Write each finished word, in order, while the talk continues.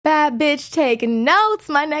bad bitch, take notes.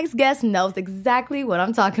 My next guest knows exactly what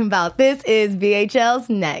I'm talking about. This is BHL's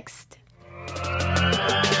Next.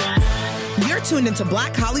 You're tuned into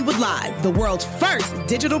Black Hollywood Live, the world's first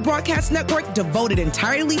digital broadcast network devoted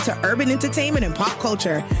entirely to urban entertainment and pop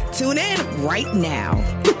culture. Tune in right now.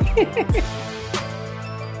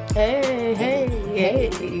 Hey.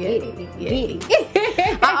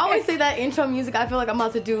 I always say that intro music. I feel like I'm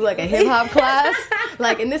about to do like a hip hop class.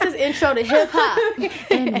 And this is intro to hip hop.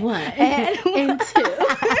 And one. And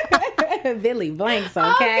two. Billy Blanks,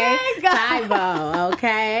 okay? Tybo,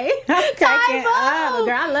 okay? Tybo!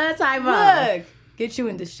 Girl, I love Tybo. Look. Get you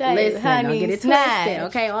into shape, Listen, honey. don't get it Snatch. twisted,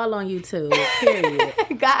 okay? All on YouTube,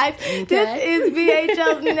 period. Guys, Okay. This is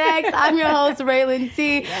VHL's Next. I'm your host, Raylan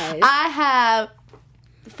T. Yes. I have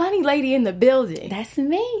the funny lady in the building. That's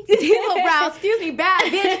me. D-Lo Brown, bad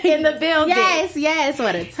bitch in the building. Yes,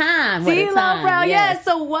 what a time. D-Lo Brown, yes.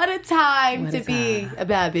 So what a time What to a be time. a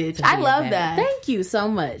bad bitch. I love that. Thank you so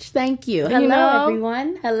much. Thank you. You Hello, know?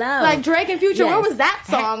 everyone. Hello. Like Drake and Future, Yes. where was that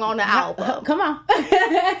song on the album? Come on.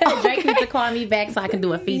 Drake needs to call me back so I can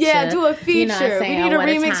do a feature. Yeah, do a feature. You know what I'm We saying? need a What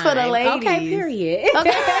remix for the time. ladies. Okay, period.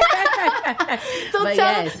 Okay. So But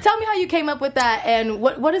tell me how you came up with that and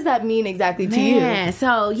what does that mean exactly to you? Man,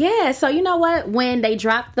 so you know what? When they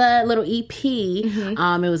dropped the little EP,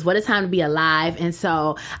 it was What a Time to Be Alive. And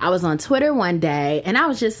so I was on Twitter one day and I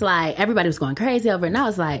was just like, everybody was going crazy over it. And I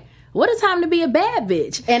was like, what a time to be a bad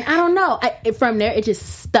bitch. And I don't know. From there, it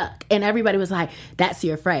just stuck. And everybody was like, that's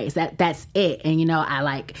your phrase. That's it. And,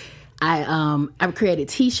 I created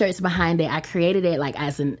t-shirts behind it. I created it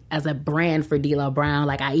as a brand for D-Lo Brown.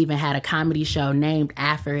 Like I even had a comedy show named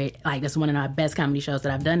after it. Like that's one of the best comedy shows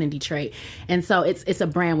that I've done in Detroit. And so it's a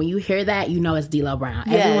brand. When you hear that, you know it's D-Lo Brown.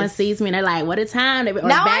 Yes. Everyone sees me and they're like, what a time. Or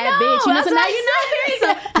Now bad I know. bitch. That's So now what you know.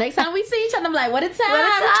 So next time we see each other, I'm like, what a time,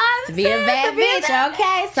 What a time to be a bad to be a bitch. bad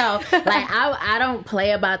Okay. So I don't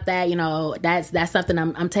play about that. That's something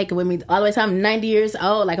I'm taking with me all the way till I'm 90 years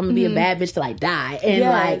old. Like I'm going to be a bad bitch till I die. And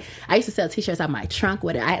Yes. I used to sell t-shirts out my trunk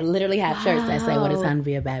with it. I literally have shirts that say what a time to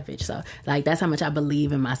be a bad bitch. So that's how much I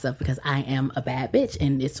believe in myself because I am a bad bitch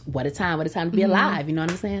and it's what a time to be alive. You know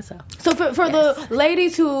what I'm saying? So for the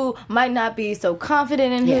ladies who might not be so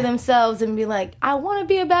confident in who themselves and be like, I want to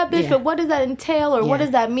be a bad bitch, but what does that entail or what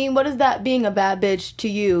does that mean? What does that being a bad bitch to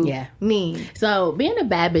you mean? So being a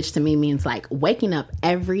bad bitch to me means like waking up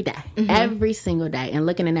every day, every single day and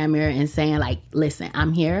looking in that mirror and saying like, listen,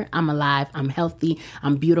 I'm here, I'm alive, I'm healthy,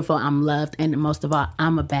 I'm beautiful, I'm loved, and most of all,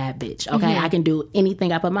 I'm a bad bitch, okay? I can do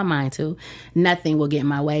anything I put my mind to. Nothing will get in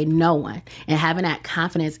my way, no one. And having that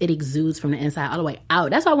confidence, it exudes from the inside all the way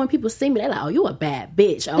out. That's why when people see me, they're like, oh, you a bad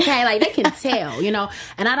bitch, okay? Like, they can tell,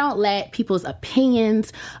 And I don't let people's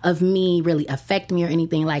opinions of me really affect me or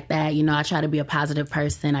anything like that. I try to be a positive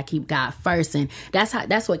person. I keep God first, and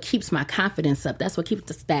that's what keeps my confidence up. That's what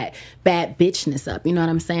keeps that bad bitchness up, you know what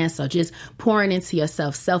I'm saying? So just pouring into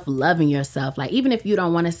yourself, self-loving yourself. Like, even if you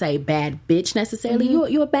don't want to say bad bitch necessarily,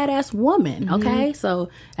 you're a badass woman, okay? So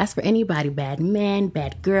that's for anybody, bad man,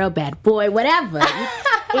 bad girl, bad boy, whatever.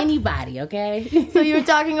 Anybody, okay? So you were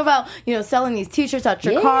talking about, selling these t-shirts out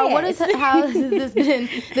your car. How has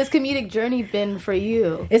this comedic journey been for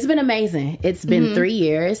you? It's been amazing. It's been 3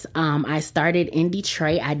 years. I started in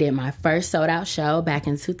Detroit. I did my first sold out show back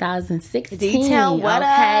in 2016. D-Town, what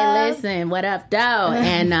up? Listen, what up, though?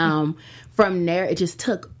 And from there, it just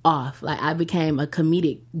took off. Like, I became a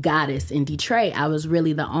comedic goddess in Detroit. I was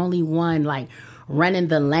really the only one, like, running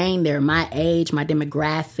the lane there, my age, my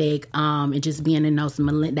demographic, and just being in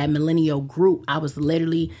that millennial group. I was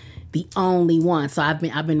literally the only one. So I've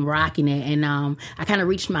been rocking it. And I kind of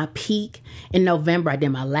reached my peak in November. I did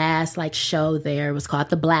my last show there. It was called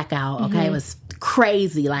The Blackout. Okay. It was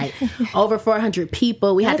crazy. Over 400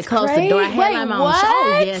 people. We had to close the door. I had my own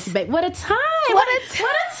show. Yes, babe. What a time. What a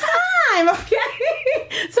time. Okay.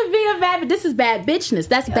 To be a bad, this is bad bitchness.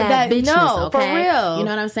 That's bad bitchness. No, okay? for real. You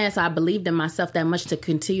know what I'm saying? So I believed in myself that much to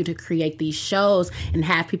continue to create these shows and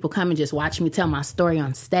have people come and just watch me tell my story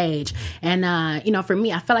on stage. And, for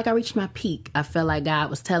me, I felt like I reached my peak. I felt like God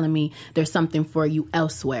was telling me there's something for you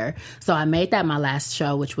elsewhere. So I made that my last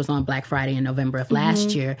show, which was on Black Friday in November of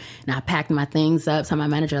last year. And I packed my things up. So my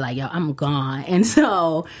manager yo, I'm gone. And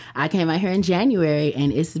so I came out here in January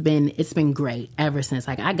and it's been great ever since.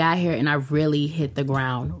 I got here and I really hit the ground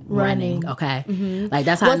around running. Okay, like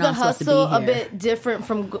that's how Was I know the I'm supposed to be hustle here. a bit different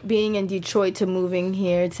from being in Detroit to moving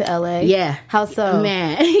here to LA? Yeah. How so?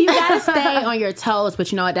 Man, you gotta stay on your toes.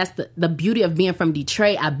 But you know what? That's the beauty of being from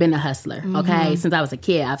Detroit. I've been a hustler, okay? Since I was a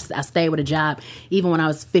kid. I stayed with a job even when I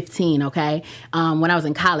was 15, okay? When I was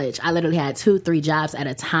in college, I literally had 2-3 jobs at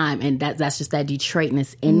a time. And that's just that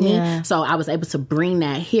Detroitness in me. So I was able to bring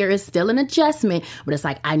that here. It's still an adjustment, but it's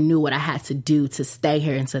like I knew what I had to do to stay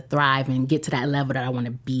here and to thrive and get to that level that I want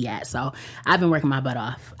to be at. So I've been working my butt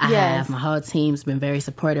off. I have. My whole team's been very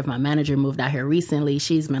supportive. My manager moved out here recently.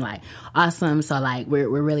 She's been like awesome. So like we're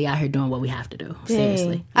really out here doing what we have to do.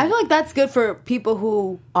 Seriously. I feel like that's good for people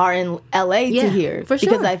who are in LA to hear. For sure.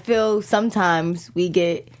 Because I feel sometimes we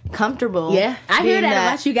get comfortable. Yeah. I hear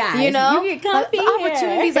that about you guys. You know? You get comfy the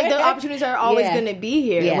opportunities, like the opportunities are always going to be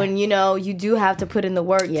here when, you know, you do have to put in the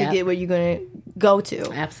work to get where you're going to go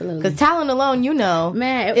to. Absolutely. Because talent alone, you know,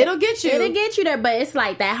 man, it'll get you. It'll get you there, but it's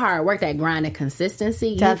like that hard work, that grind, and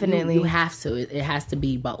consistency. Definitely. You have to. It has to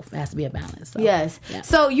be both. It has to be a balance. So, yes. Yeah.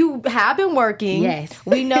 So you have been working. Yes.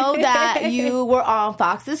 We know that you were on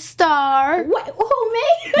Fox's Star. Wait, who,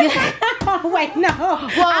 me? Yeah. Wait, no. Well,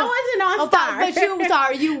 I wasn't on Star.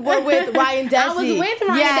 But you were with Ryan Dessy. I was with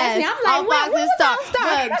Ryan Dessy. I'm like, what was on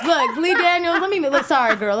Star? Look, Lee Daniels,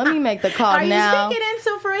 sorry, girl. Let me make the call now. Are you speaking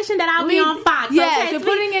into fruition that I'll be on Fox? Yes, okay, you're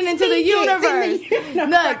putting it into the universe.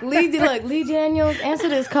 Look, Lee Daniels, answer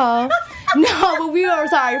this call. No, but we are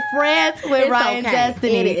friends with Ryan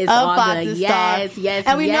Destiny of Fox's Star. Yes,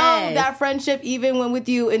 and we know that friendship even went with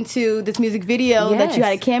you into this music video that you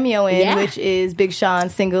had a cameo in, which is Big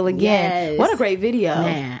Sean's Single Again. Yes. What a great video.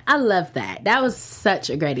 Man, I love that. That was such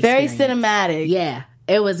a great experience. Very cinematic. Yeah,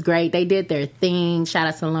 it was great. They did their thing. Shout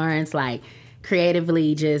out to Lawrence, like,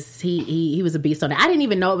 creatively, just he was a beast on it. I didn't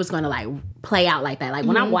even know it was going to like play out like that. Like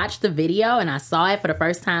when I watched the video and I saw it for the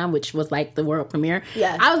first time, which was like the world premiere,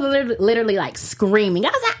 I was literally like screaming. I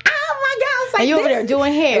was like, oh my god! I was like, and you over there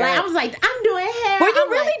doing hair? Like, I was like, I'm doing hair. Were you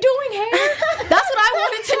really doing hair? That's what I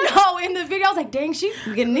wanted to know in the video. I was like, dang, she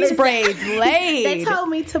getting these braids laid. They told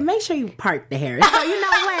me to make sure you part the hair. So you know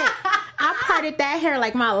what? I parted that hair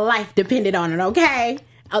like my life depended on it. Okay.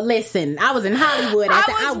 Listen, I was in Hollywood.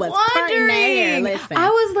 I was parting that hair. Listen, I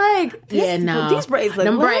was like, these braids look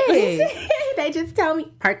laid. They just told me,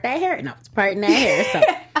 part that hair. And I was parting that hair. So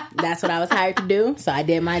that's what I was hired to do. So I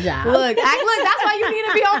did my job. Look, that's why you need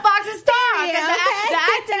to be on Fox's Star. The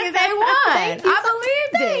acting is A1. I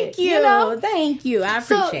believed it. Thank you. know? Thank you. I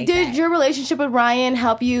appreciate that. So did your relationship with Ryan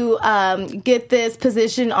help you get this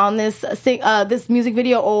position on this music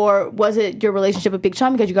video, or was it your relationship with Big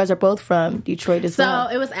Sean, because you guys are both from Detroit as well?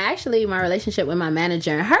 So it was actually my relationship with my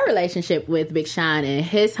manager and her relationship with Big Sean and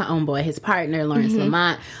his homeboy, his partner, Lawrence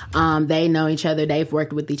Lamont. They know each other. They've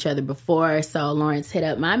worked with each other before. So Lawrence hit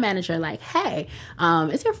up my manager like, hey,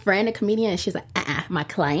 is your friend a comedian? And she's like, my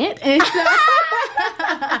client. And so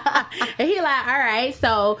and he like, all right,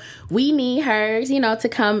 so we need her, to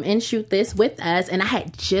come and shoot this with us. And I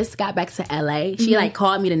had just got back to LA. She like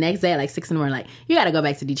called me the next day at like 6 a.m. like, you got to go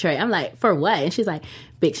back to Detroit. I'm like, for what? And she's like,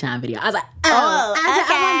 Big Sean video. I was like,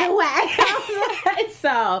 I wonder what.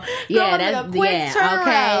 So yeah, that's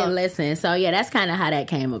okay. Listen, so yeah, that's kind of how that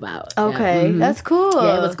came about. Okay, that's cool.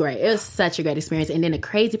 Yeah, it was great. It was such a great experience. And then the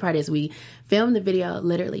crazy part is we filmed the video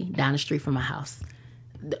literally down the street from my house.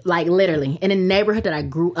 Like literally in a neighborhood that I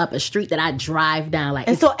grew up, a street that I drive down. Like,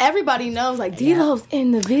 and so everybody knows, like, D-Lo's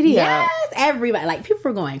in the video. Yes, everybody. Like, people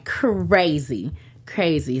were going crazy.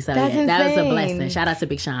 So that was a blessing. Shout out to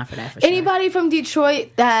Big Sean for that. Anybody from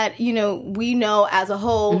Detroit that we know as a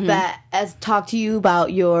whole that has talked to you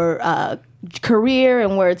about your career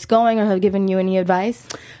and where it's going, or have given you any advice?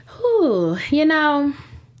 Ooh,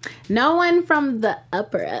 no one from the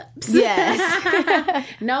upper ups. Yes.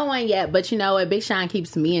 No one yet. But you know what? Big Sean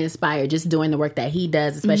keeps me inspired just doing the work that he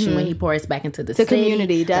does, especially when he pours back into the city.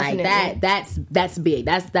 Community, definitely. Like that's big.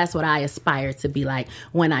 That's what I aspire to be like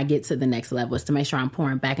when I get to the next level, is to make sure I'm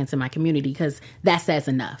pouring back into my community, because that says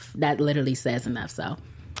enough. That literally says enough. So,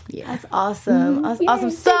 yeah. That's awesome. That's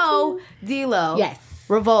awesome. So, D-Lo. Yes.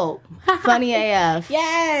 Revolt. Funny AF.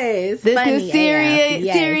 Yes. This new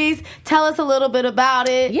series. Tell us a little bit about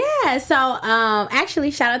it. Yeah. So,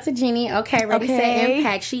 actually, shout out to Jeannie. Okay. Ready, Set,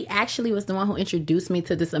 Impact. She actually was the one who introduced me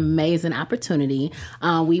to this amazing opportunity.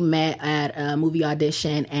 We met at a movie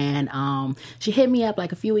audition, and she hit me up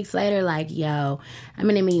like a few weeks later, like, yo, I'm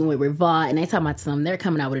in a meeting with Revolt, and they talking about they're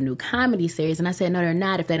coming out with a new comedy series. And I said, no, they're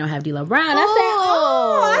not if they don't have D-Lo Brown.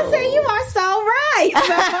 I said, you are so right.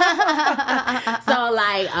 life. So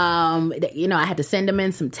like, I had to send them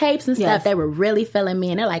in some tapes and stuff. Yes. They were really feeling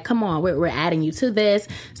me, and they're like, come on, we're adding you to this.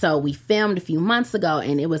 So we filmed a few months ago,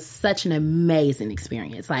 and it was such an amazing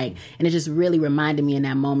experience. Like, and it just really reminded me in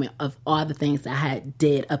that moment of all the things that I had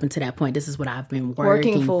did up until that point. This is what I've been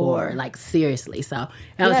working for. Like, seriously. So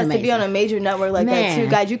that was amazing. To be on a major network like that too,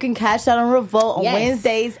 guys. You can catch that on Revolt on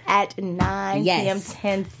Wednesdays at 9 p.m.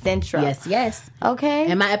 10 Central. Yes. Okay.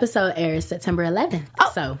 And my episode airs September 11th.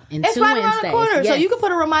 So in it's 2 right Wednesdays. around the corner. So you can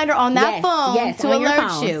put a reminder on that phone to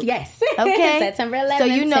alert you. Yes. Okay. September 11th. So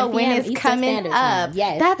you know when it's Eastern coming Standard up. Time.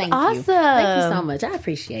 Yes. That's thank awesome. You. Thank you so much. I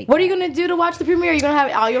appreciate What are you going to do to watch the premiere? Are you going to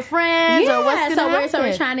have all your friends? Or what's going to happen? So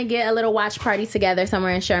we're trying to get a little watch party together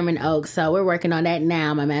somewhere in Sherman Oaks. So we're working on that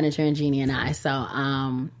now, my manager and Jeannie and I. So,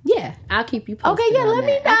 I'll keep you posted. Okay, let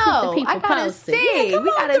me know. I'll keep the people I gotta posted. see.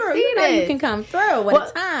 We gotta see You know this. you can come through. What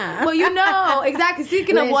a time. Well, exactly.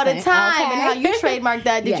 Speaking of what a time and how you trademarked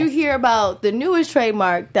that, did you hear about the newest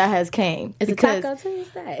trademark that has came? It's a Taco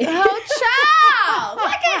Tuesday. Oh, child!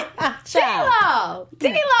 Look at D-Lo.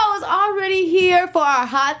 D-Lo is already here for our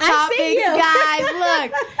hot topics,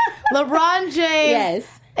 guys. Look, LeBron James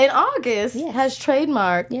in August has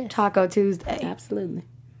trademarked Taco Tuesday. Absolutely.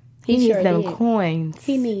 He needs them coins.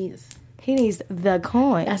 He needs the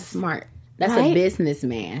coins. That's smart. That's a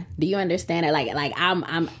businessman. Do you understand it?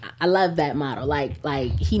 I love that model.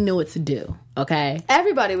 Like he knew what to do. Okay.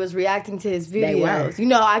 Everybody was reacting to his videos. They were. You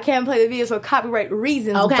know, I can't play the videos for copyright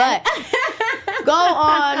reasons, but go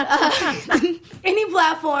on any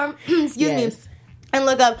platform, excuse me, and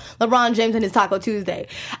look up LeBron James and his Taco Tuesday.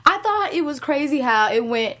 I thought it was crazy how it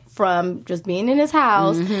went from just being in his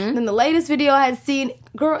house. Then the latest video I had seen,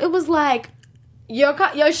 girl, it was like your show,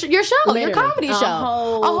 literally, your comedy show.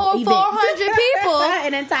 A whole 400 people.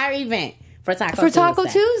 An entire event for Taco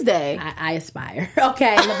Tuesday. I aspire.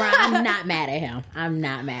 Okay, LeBron, I'm not mad at him. At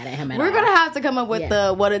We're all. going to have to come up with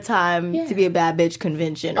the What a Time to Be a Bad Bitch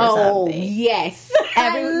convention or something. Oh, yes.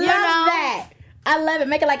 I love that. I love it.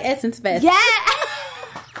 Make it like Essence Fest. Yeah.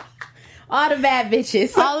 All the bad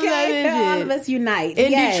bitches. All the bad bitches. All of us unite.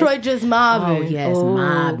 In Detroit, just mobbing. Oh, yes,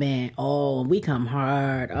 mobbing. Oh, we come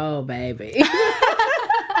hard. Oh, baby.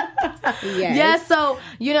 Yes, so,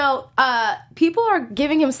 people are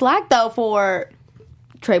giving him slack, though, for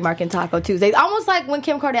trademarking Taco Tuesdays. Almost like when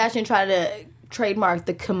Kim Kardashian tried to trademark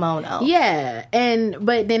the kimono. Yeah,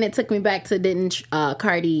 but then it took me back to, didn't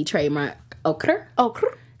Cardi trademark okra?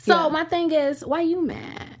 So my thing is, why you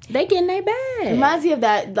mad? They getting their bag. Reminds me of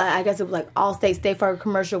that, I guess it was like Allstate State Farm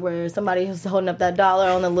commercial where somebody was holding up that dollar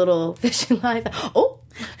on the little fishing line. Oh,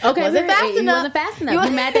 okay, wasn't fast enough.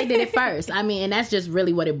 You mad they did it first. I mean, and that's just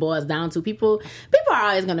really what it boils down to. People are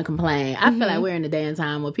always going to complain. I feel like we're in a day and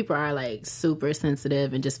time where people are like super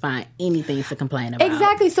sensitive and just find anything to complain about.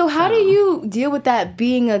 Exactly. So how do you deal with that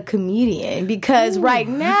being a comedian? Because right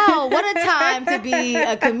now, what a time to be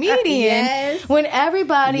a comedian when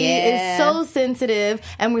everybody is so sensitive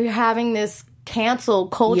and we're having this cancel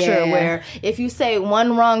culture where if you say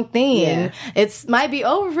one wrong thing, it might be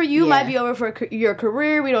over for you, might be over for your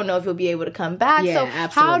career. We don't know if you'll be able to come back. So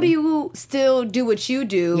how do you still do what you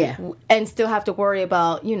do and still have to worry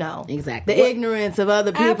about, the ignorance of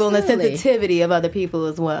other people and the sensitivity of other people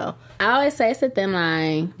as well? I always say it's a thin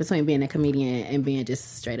line between being a comedian and being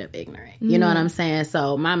just straight up ignorant. You know what I'm saying?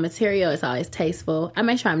 So my material is always tasteful. I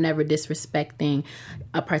make sure I'm never disrespecting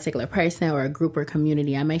a particular person or a group or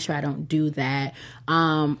community. I make sure I don't do that.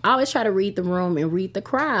 I always try to read the room and read the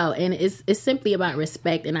crowd, and it's simply about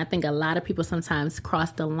respect. And I think a lot of people sometimes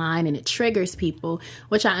cross the line and it triggers people,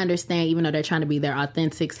 which I understand, even though they're trying to be their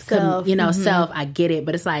authentic self. I get it,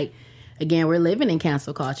 but it's like, again, we're living in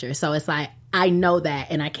cancel culture, so it's like I know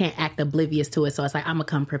that and I can't act oblivious to it. So it's like I'm gonna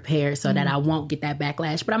come prepared so that I won't get that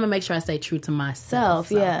backlash, but I'm gonna make sure I stay true to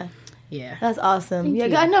myself. Yeah, that's awesome.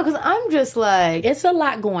 I know, because I'm just like, it's a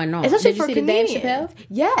lot going on. Especially Did you for see comedians. The Dave Chappelle?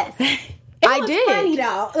 Yes. I did. Funny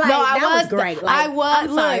though. That was great. I was.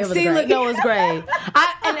 No, it was great.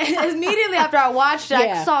 And immediately after I watched it,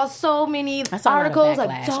 I saw so many articles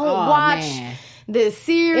like, "Don't watch this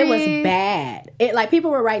series." It was bad.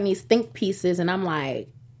 People were writing these think pieces, and I'm like,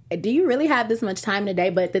 do you really have this much time today?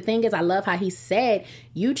 But the thing is, I love how he said,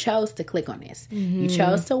 you chose to click on this. You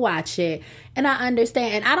chose to watch it. And I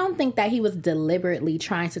understand. And I don't think that he was deliberately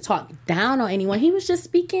trying to talk down on anyone. He was just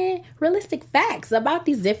speaking realistic facts about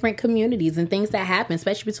these different communities and things that happen,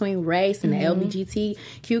 especially between race and the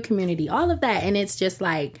LGBTQ community, all of that. And it's just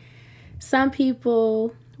like, some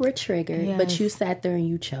people were triggered, but you sat there and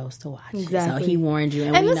you chose to watch it. So he warned you.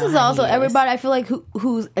 And this is also everybody, I feel like,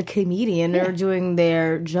 who's a comedian or doing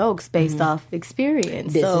their jokes based off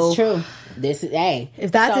experience. This is true. This is,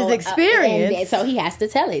 if that's his experience. So he has to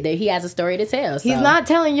tell it. He has a story to tell. So. He's not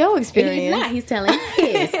telling your experience. He's not. He's telling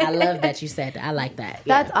his. I love that you said that. I like that.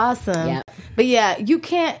 That's awesome. Yep. But yeah, you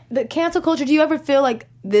can't, the cancel culture, do you ever feel like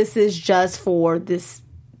this is just for this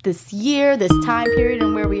year, this time period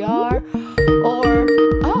and where we are? Or,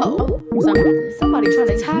 somebody trying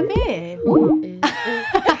to tap in.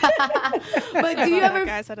 But do you ever...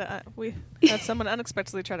 Guys we had someone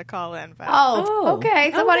unexpectedly try to call in.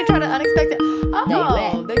 Okay. Somebody tried to unexpected...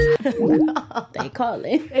 They call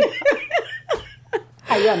in.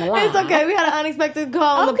 Are you on the line? It's okay. We had an unexpected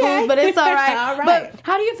call on the booth, but it's all right. All right. But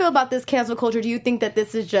how do you feel about this cancel culture? Do you think that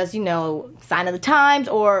this is just, sign of the times,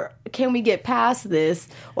 or can we get past this?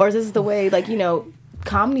 Or is this the way,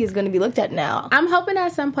 comedy is going to be looked at now? I'm hoping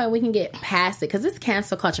at some point we can get past it, because it's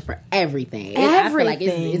cancel culture for everything. I feel like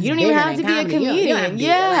it's you don't even have to be a comedian.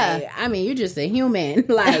 You're just a human.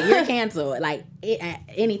 You're canceled.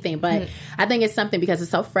 Anything. But I think it's something because it's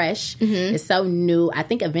so fresh. It's so new. I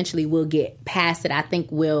think eventually we'll get past it. I think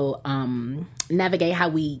we'll navigate how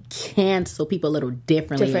we cancel people a little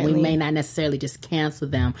differently. We may not necessarily just cancel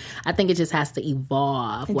them. I think it just has to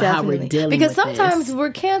evolve with how we're dealing because with sometimes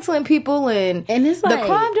we're canceling people and it's the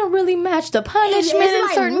crime don't really match the punishment in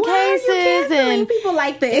certain cases, and people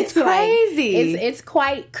like this. It's crazy. It's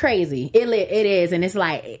quite crazy. It is, and it's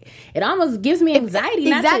it almost gives me anxiety.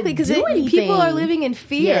 Exactly, because people are living in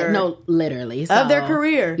fear. Yeah, no, literally of their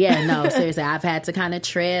career. Yeah, no, seriously, I've had to kind of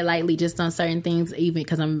tread lightly just on certain things, even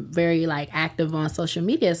because I'm very active on social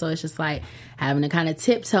media, so it's just having to kind of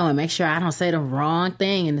tiptoe and make sure I don't say the wrong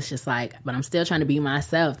thing, and it's just but I'm still trying to be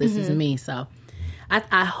myself. This is me, so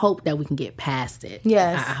I hope that we can get past it.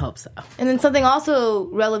 Yes, I hope so. And then something also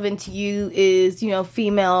relevant to you is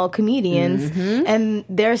female comedians and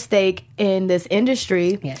their stake in this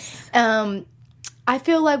industry. Yes. I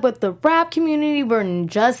feel like with the rap community, we're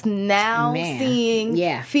just now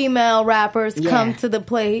seeing female rappers come to the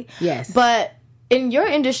plate. Yes, but in your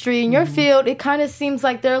industry, in your field, it kind of seems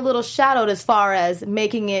like they're a little shadowed as far as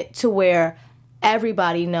making it to where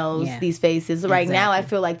everybody knows these faces. Right now, I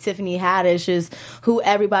feel like Tiffany Haddish is who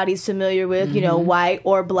everybody's familiar with, white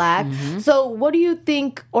or black. So what do you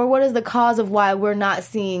think, or what is the cause of why we're not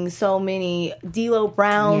seeing so many D'Lo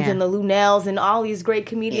Browns and the Lunels and all these great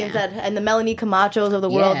comedians and the Melanie Camachos of the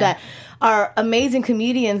world that are amazing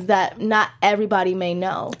comedians that not everybody may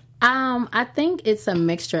know? I think it's a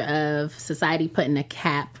mixture of society putting a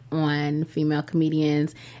cap on female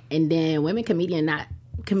comedians and then women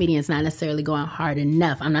comedians not necessarily going hard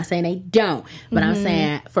enough. I'm not saying they don't, but I'm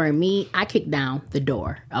saying for me, I kick down the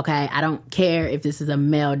door, okay? I don't care if this is a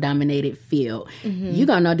male-dominated field. You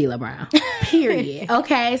gonna know D'Lo Brown, period,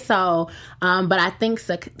 okay? So, but I think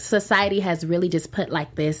society has really just put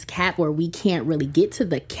this cap where we can't really get to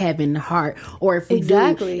the Kevin Hart, or if we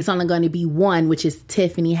do, it's only going to be one, which is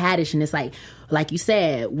Tiffany Haddish, and it's like you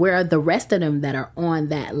said, where are the rest of them that are on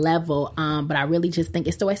that level? But I really just think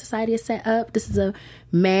it's the way society is set up. This is a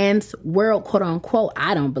man's world, quote unquote.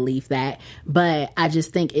 I don't believe that. But I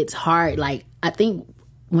just think it's hard. I think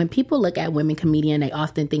when people look at women comedian, they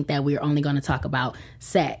often think that we're only going to talk about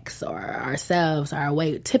sex or ourselves, our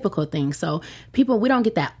way, typical things. So we don't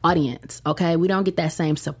get that audience, okay? We don't get that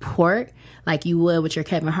same support like you would with your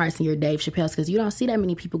Kevin Hart's and your Dave Chappelle's, because you don't see that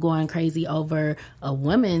many people going crazy over a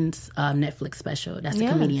woman's Netflix special. That's the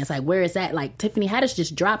comedians. Where is that? Tiffany Haddish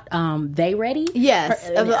just dropped They Ready? Yes,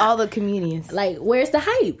 of all the comedians. Where's the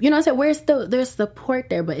hype? You know what I'm saying? There's support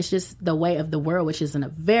there, but it's just the way of the world, which is a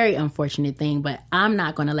very unfortunate thing, but I'm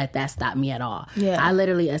not going to let that stop me at all. I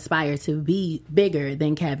literally aspire to be bigger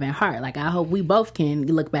than Kevin Hart. I hope we both can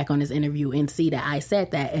look back on this interview and see that I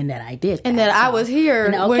said that and that I did that. And that I was here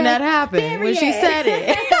when that happened. When she said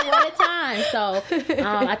it. What a time. So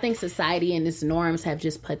I think society and its norms have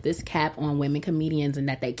just put this cap on women comedians and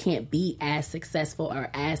that they can't be as successful or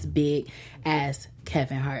as big as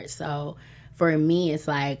Kevin Hart. So for me, it's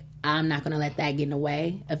I'm not going to let that get in the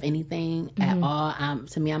way of anything at all.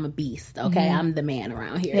 To me, I'm a beast, okay? I'm the man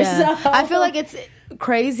around here. Yeah. So I feel like it's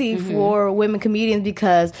crazy for women comedians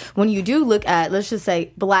because when you do look at, let's just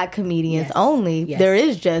say, black comedians only, there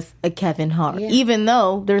is just a Kevin Hart, even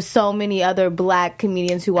though there's so many other black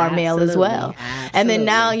comedians who are male as well. And then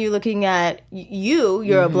now you're looking at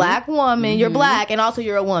you're a black woman, you're black, and also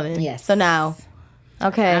you're a woman. Yes. So now...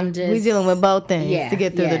 Okay, we're dealing with both things to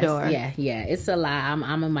get through the door. Yeah. It's a lie.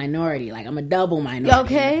 I'm a minority. I'm a double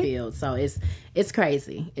minority in the field. So it's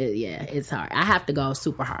crazy. It's hard. I have to go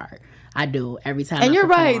super hard. I do every time. And I you're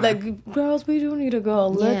perform. right. Like, girls, we do need to go a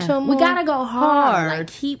little more. We gotta go hard. Like,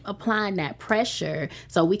 keep applying that pressure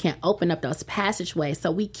so we can open up those passageways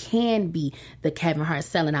so we can be the Kevin Hart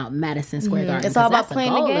selling out Madison Square Garden. It's all about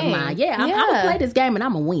playing the game. Yeah, I'm gonna play this game and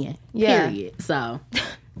I'm gonna win. Yeah. Period. So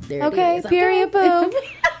there okay, it is. period, boo.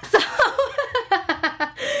 So,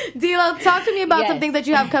 D-Lo, talk to me about some things that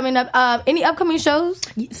you have coming up. Any upcoming shows?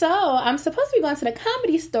 So I'm supposed to be going to the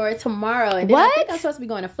Comedy Store tomorrow, and then I think I'm supposed to be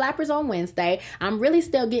going to Flappers on Wednesday. I'm really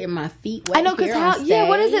still getting my feet wet. I know, because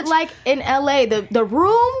what is it like in LA? The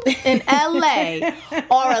rooms in LA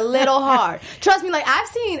are a little hard. Trust me, like I've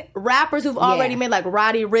seen rappers who've already made like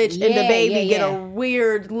Roddy Ricch and DaBaby get a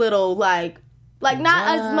weird little like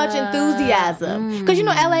not as much enthusiasm, because you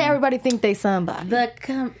know LA, everybody think they somebody.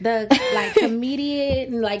 The like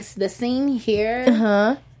comedian, like the scene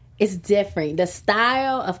here is different. The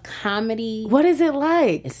style of comedy, what is it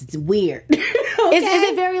like? It's weird. Okay? Is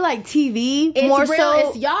it very like TV? It's more real, so?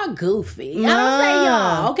 It's y'all goofy. I don't say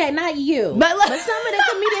y'all. Okay, not you. But some of the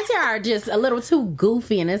comedians here are just a little too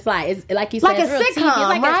goofy, and it's like you said, like it's a real sitcom,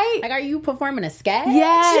 TV. right? Like, are you performing a sketch?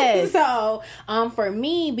 Yes. So, for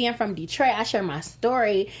me, being from Detroit, I share my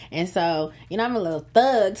story, and so I'm a little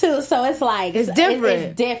thug too. So it's like it's different.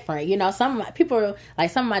 It's different. Some people like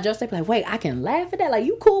some of my jokes. They be like, "Wait, I can laugh at that. Like,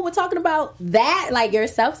 you cool with talking about that, like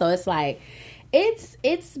yourself?" So it's like. It's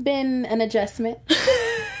been an adjustment.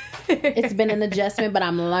 It's been an adjustment, but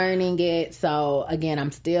I'm learning it. So again,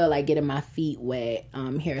 I'm still like getting my feet wet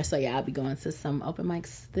here. So yeah, I'll be going to some open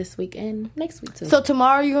mics this week and next week too. So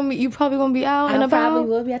tomorrow you probably gonna be out and about? I probably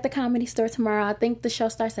will be at the Comedy Store tomorrow. I think the show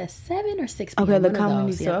starts at 7 or 6 p.m. Okay, the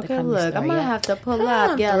Comedy Store. Okay, look, I might have to pull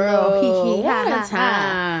up. Get a little hee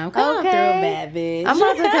time. Come on through, bad bitch. I'm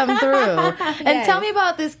about to come through. And tell me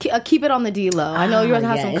about this. Keep It on the D-Lo. I know you're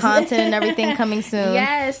gonna have some content and everything coming soon.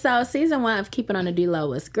 Yes. So season 1 of Keep It on the D-Lo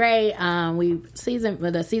was great.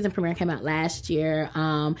 The season premiere came out last year.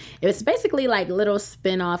 It was basically like little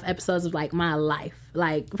spin-off episodes of like my life,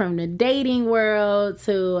 like from the dating world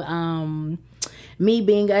to me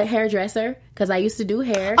being a hairdresser, because I used to do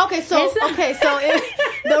hair. Okay, so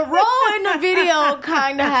the role in the video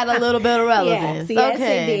kind of had a little bit of relevance. Yes,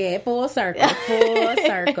 it did. Full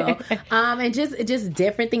circle. And just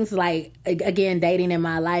different things, like, again, dating in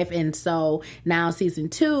my life. And so now season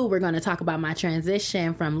 2, we're going to talk about my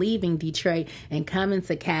transition from leaving Detroit and coming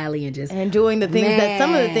to Cali and doing the things that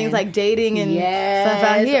some of the things like dating and stuff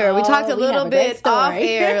out here. We talked a little bit off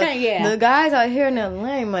air. The guys out here in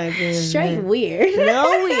LA might be straight weird.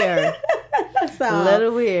 Little weird. A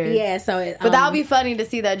little weird. Yeah, so but that'll be funny to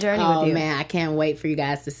see that journey with you. Oh man, I can't wait for you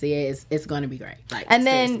guys to see it. It's going to be great. Like, and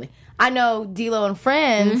seriously. Then I know D-Lo and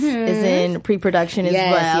Friends is in pre-production as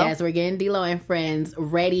well. Yes, we're getting D-Lo and Friends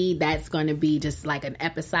ready. That's going to be just like an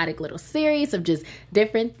episodic little series of just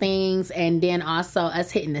different things, and then also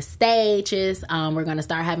us hitting the stages. We're going to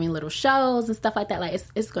start having little shows and stuff like that. Like,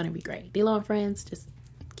 it's going to be great. D-Lo and Friends, just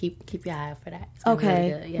keep your eye out for that.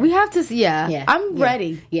 Okay, really good, we have to see. I'm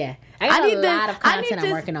ready. Yeah. I need a lot of content I'm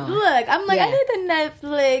working on. Look, I'm like, I need the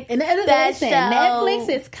Netflix. And listen, Netflix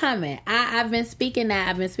is coming. I've been speaking that.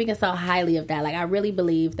 I've been speaking so highly of that. Like, I really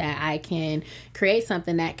believe that I can create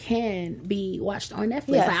something that can be watched on Netflix.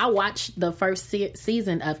 Yes. Like, I watched the first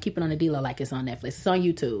season of Keep It on the D-Lo like it's on Netflix. It's on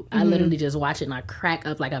YouTube. I literally just watch it and I crack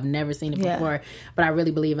up like I've never seen it before. But I really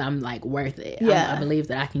believe I'm like worth it. I believe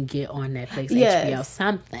that I can get on Netflix, HBO,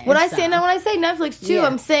 something. When I say Netflix too,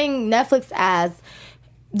 I'm saying Netflix as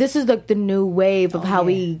this is like the new wave of how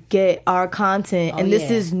we get our content, and this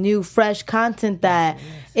is new, fresh content that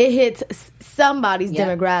it hits somebody's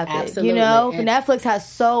demographic. Absolutely. You know, and Netflix has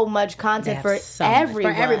so much content for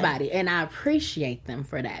everybody, and I appreciate them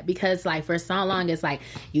for that, because like for so long it's like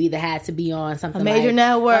you either had to be on something a major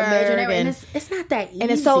network, and it's not that easy,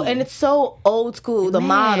 and it's so old school. The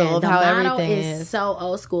model of how everything is so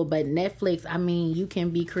old school. But Netflix, I mean, you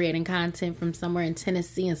can be creating content from somewhere in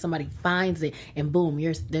Tennessee, and somebody finds it, and boom,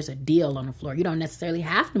 there's a deal on the floor. You don't necessarily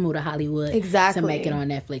have to move to Hollywood to make it on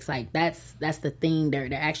Netflix. Like that's the thing. They're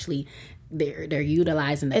actually they're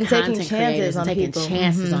utilizing the content creators and taking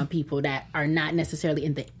chances on people that are not necessarily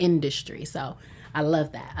in the industry. So I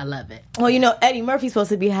love that. I love it. Well, you know, Eddie Murphy's supposed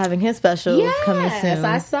to be having his special coming soon.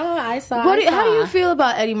 I saw. How do you feel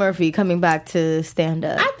about Eddie Murphy coming back to stand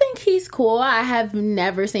up? I think he's cool. I have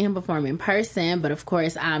never seen him perform in person, but of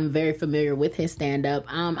course I'm very familiar with his stand up.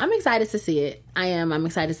 I'm excited to see it. I am. I'm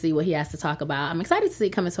excited to see what he has to talk about. I'm excited to see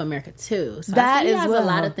Coming to America too. So that he has a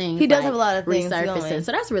lot of things. He does have a lot of things resurfacing.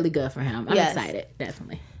 So that's really good for him. I'm excited,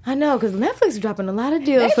 definitely. I know, because Netflix is dropping a lot of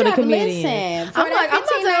deals for the comedians. Listen, I'm like, I'm about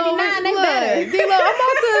to they better. D-Lo, I'm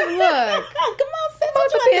about to look. Come on, sis.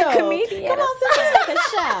 What you want to do? Comedian. Come on, sis. Let's make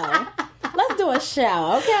a show.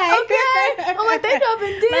 show. Okay. I'm like, they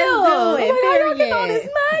dropping deals. Let's do it. Oh, y'all getting all this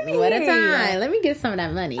money. What a time. Let me get some of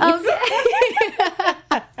that money. Okay.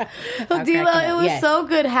 Well, D-Lo, it was so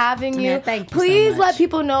good having you. Thank you. Please so much. let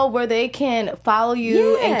people know where they can follow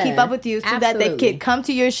you and keep up with you so that they can come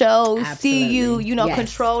to your shows, see you,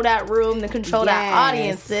 control that room, control that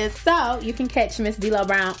audiences. So you can catch Miss D-Lo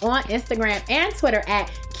Brown on Instagram and Twitter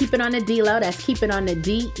at Keep It On The D-Lo. That's Keep It On The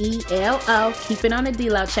D-E-L-O. Keep It On The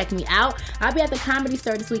D-Lo. Check me out. I'll be at the Comedy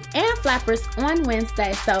Store this week and Flappers on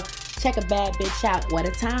Wednesday. So check a bad bitch out. What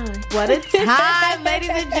a time. What a time, ladies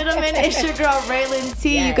and gentlemen. It's your girl, Raylan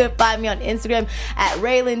T. Yes. You can find me on Instagram at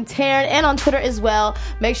Raylan Taryn and on Twitter as well.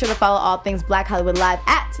 Make sure to follow all things Black Hollywood Live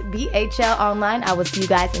at BHL Online. I will see you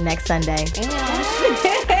guys next Sunday.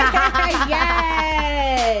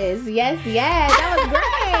 Yes. That was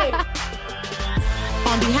great.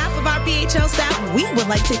 On behalf of our BHL staff, we would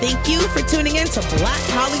like to thank you for tuning in to Black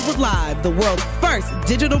Hollywood Live, the world's first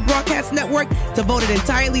digital broadcast network devoted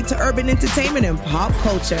entirely to urban entertainment and pop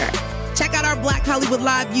culture. Check out our Black Hollywood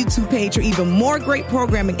Live YouTube page for even more great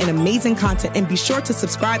programming and amazing content. And be sure to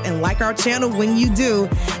subscribe and like our channel when you do.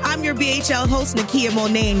 I'm your BHL host, Nakia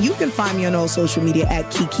Monet, and you can find me on all social media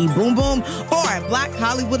at Kiki Boom Boom or at Black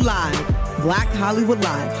Hollywood Live. Black Hollywood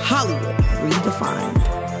Live. Hollywood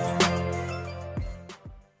redefined.